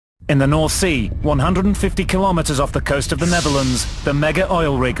In the North Sea, 150 kilometers off the coast of the Netherlands, the mega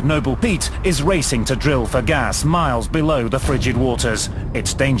oil rig Noble Pete is racing to drill for gas miles below the frigid waters.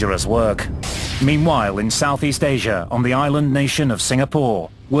 It's dangerous work. Meanwhile, in Southeast Asia, on the island nation of Singapore,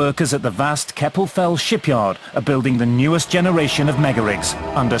 workers at the vast Keppel FEL shipyard are building the newest generation of mega rigs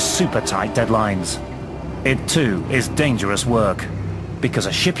under super tight deadlines. It too is dangerous work, because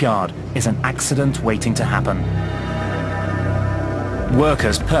a shipyard is an accident waiting to happen.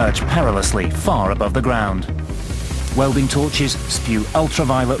 Workers perch perilously far above the ground. Welding torches spew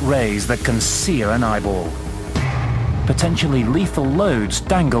ultraviolet rays that can sear an eyeball. Potentially lethal loads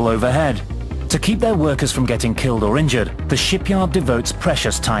dangle overhead. To keep their workers from getting killed or injured, the shipyard devotes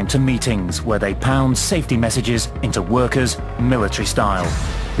precious time to meetings where they pound safety messages into workers military style.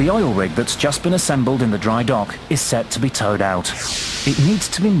 The oil rig that's just been assembled in the dry dock is set to be towed out. It needs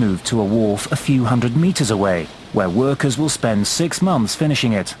to be moved to a wharf a few hundred meters away, where workers will spend 6 months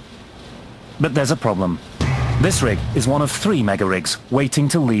finishing it. But there's a problem. This rig is one of 3 mega rigs waiting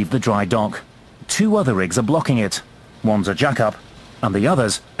to leave the dry dock. 2 other rigs are blocking it. One's a jackup, and the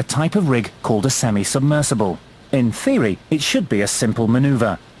other's a type of rig called a semi-submersible. In theory, it should be a simple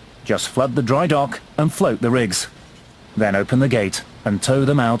maneuver. Just flood the dry dock and float the rigs. Then open the gate and tow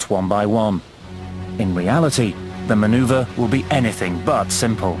them out one by one. In reality, the maneuver will be anything but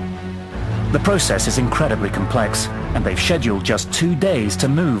simple. The process is incredibly complex, and they've scheduled just 2 days to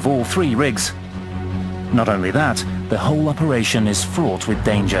move all 3 rigs. Not only that, the whole operation is fraught with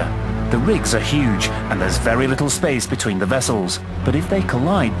danger. The rigs are huge, and there's very little space between the vessels. But if they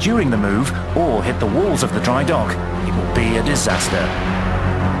collide during the move, or hit the walls of the dry dock, it will be a disaster.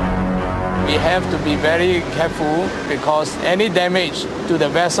 We have to be very careful because any damage to the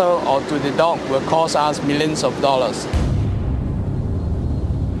vessel or to the dock will cost us millions of dollars.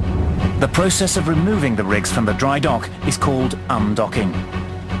 The process of removing the rigs from the dry dock is called undocking.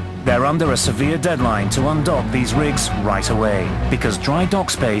 They're under a severe deadline to undock these rigs right away, because dry dock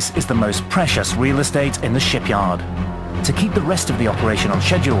space is the most precious real estate in the shipyard. To keep the rest of the operation on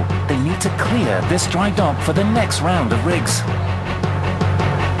schedule, they need to clear this dry dock for the next round of rigs.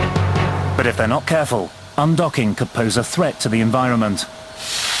 But if they're not careful, undocking could pose a threat to the environment,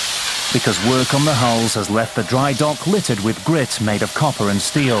 because work on the hulls has left the dry dock littered with grit made of copper and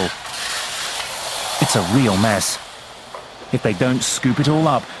steel. It's a real mess. If they don't scoop it all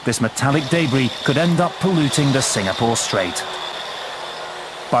up, this metallic debris could end up polluting the Singapore Strait.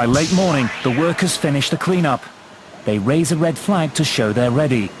 By late morning, the workers finish the cleanup. They raise a red flag to show they're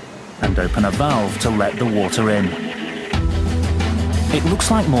ready, and open a valve to let the water in. It looks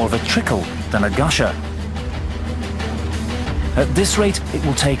like more of a trickle than a gusher. At this rate, it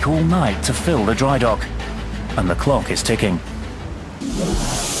will take all night to fill the dry dock, and the clock is ticking.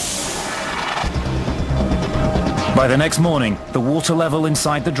 By the next morning, the water level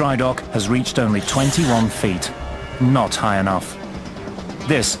inside the dry dock has reached only 21 feet. Not high enough.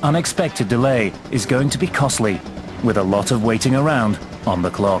 This unexpected delay is going to be costly, with a lot of waiting around on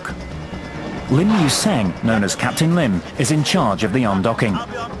the clock. Lim Yu Seng, known as Captain Lim, is in charge of the undocking.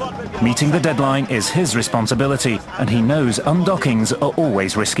 Meeting the deadline is his responsibility, and he knows undockings are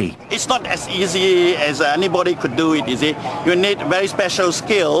always risky. It's not as easy as anybody could do it, you see. You need very special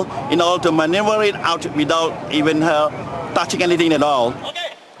skill in order to maneuver it out without even her touching anything at all.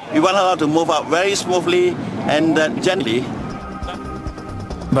 We want her to move out very smoothly and gently.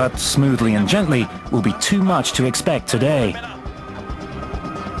 But smoothly and gently will be too much to expect today.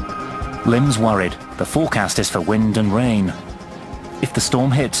 Lim's worried. The forecast is for wind and rain. If the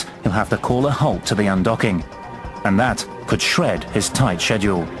storm hits, he'll have to call a halt to the undocking, and that could shred his tight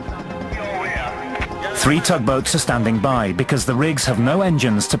schedule. 3 tugboats are standing by because the rigs have no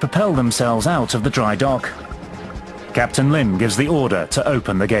engines to propel themselves out of the dry dock. Captain Lim gives the order to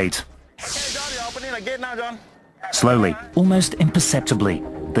open the gate. Slowly, almost imperceptibly,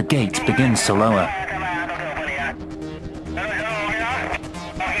 the gate begins to lower.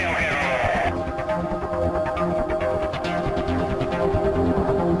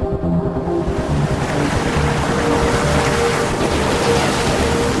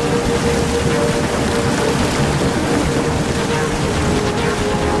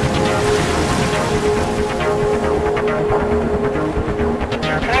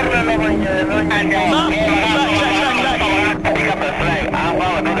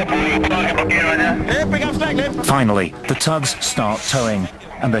 Finally, the tugs start towing,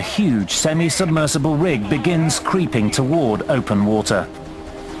 and the huge semi-submersible rig begins creeping toward open water.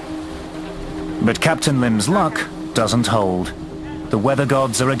 But Captain Lim's luck doesn't hold. The weather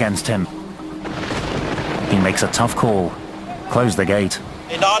gods are against him. He makes a tough call. Close the gate.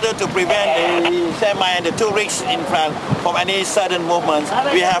 In order to prevent the semi and the 2 rigs in front from any sudden movements,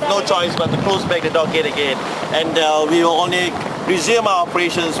 we have no choice but to close back the dock gate again. And we will only resume our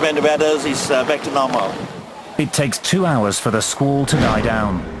operations when the weather is back to normal. It takes 2 hours for the squall to die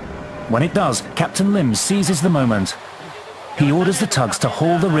down. When it does, Captain Lim seizes the moment. He orders the tugs to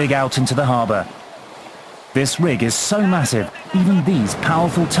haul the rig out into the harbour. This rig is so massive, even these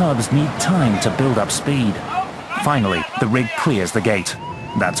powerful tugs need time to build up speed. Finally, the rig clears the gate.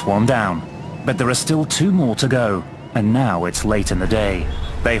 That's one down. But there are still 2 more to go, and now it's late in the day.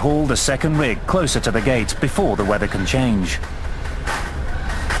 They haul the second rig closer to the gate before the weather can change.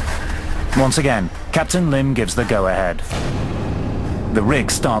 Once again, Captain Lim gives the go-ahead. The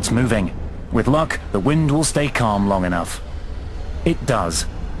rig starts moving. With luck, the wind will stay calm long enough. It does.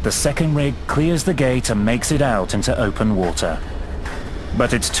 The second rig clears the gate and makes it out into open water.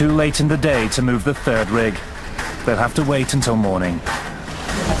 But it's too late in the day to move the third rig. They'll have to wait until morning.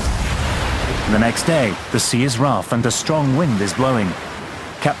 The next day, the sea is rough and a strong wind is blowing.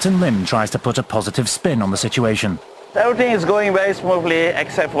 Captain Lim tries to put a positive spin on the situation. Everything is going very smoothly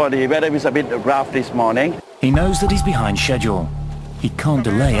except for the weather is a bit rough this morning. He knows that he's behind schedule. He can't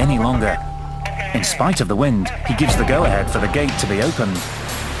delay any longer. In spite of the wind, he gives the go-ahead for the gate to be opened.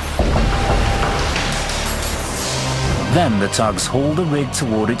 Then the tugs haul the rig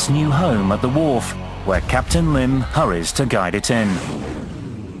toward its new home at the wharf, where Captain Lim hurries to guide it in.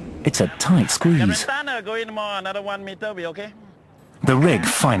 It's a tight squeeze. Another 1 meter, be okay? The rig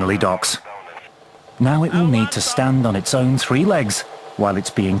finally docks. Now it will need to stand on its own 3 legs while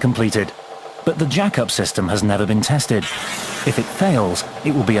it's being completed. But the jack-up system has never been tested. If it fails,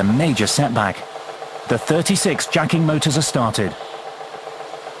 it will be a major setback. The 36 jacking motors are started.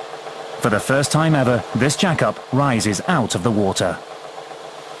 For the first time ever, this jack-up rises out of the water.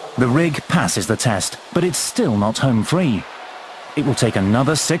 The rig passes the test, but it's still not home free. It will take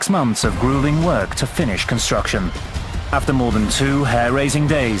another 6 months of grueling work to finish construction. After more than 2 hair-raising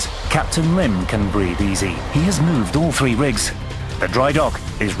days, Captain Lim can breathe easy. He has moved all 3 rigs. The dry dock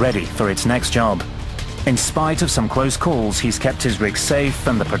is ready for its next job. In spite of some close calls, he's kept his rig safe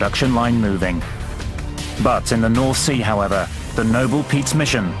and the production line moving. But in the North Sea, however, the Noble Pete's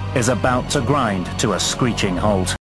mission is about to grind to a screeching halt.